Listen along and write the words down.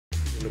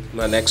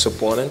My next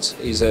opponent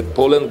is a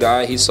Poland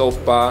guy. He's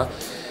southpaw.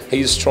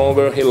 He's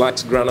stronger. He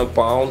likes ground and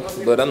pound.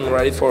 But I'm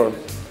ready for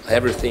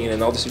everything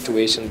and all the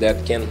situation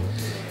that can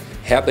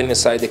happen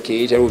inside the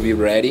cage. I will be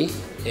ready.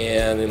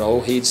 And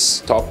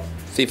he's top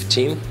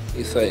 15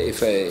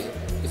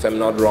 if I'm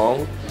not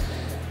wrong.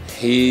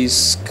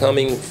 He's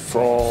coming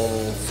from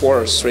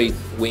 4 straight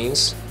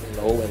wins. And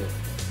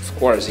of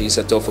course he's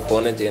a tough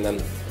opponent, and I'm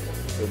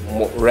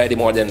ready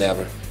more than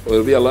ever. It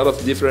will be a lot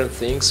of different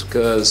things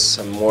because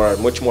I'm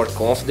much more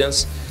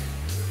confident,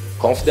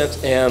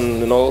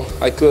 and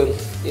I could,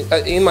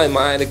 in my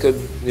mind, I could,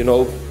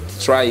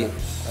 try.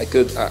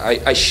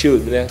 I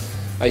should,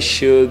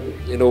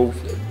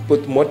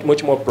 put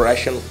much more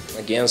pressure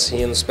against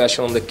him,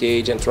 especially on the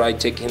cage, and try to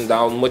take him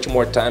down much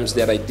more times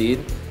than I did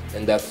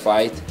in that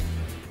fight.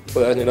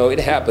 But it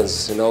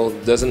happens.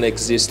 Doesn't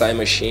exist time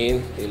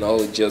machine.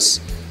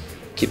 Just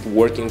keep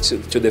working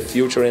to the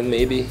future, and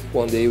maybe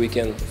one day we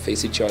can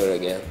face each other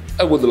again.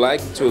 I would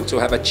like to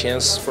have a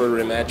chance for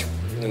a rematch,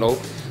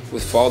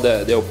 with all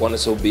the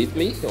opponents who beat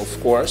me, of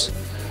course.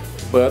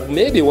 But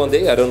maybe one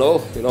day, I don't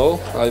know.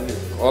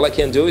 All I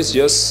can do is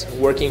just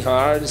working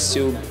hard,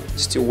 still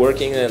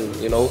working, and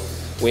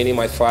winning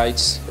my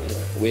fights.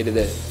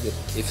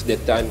 If the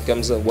time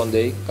comes one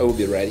day, I will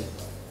be ready.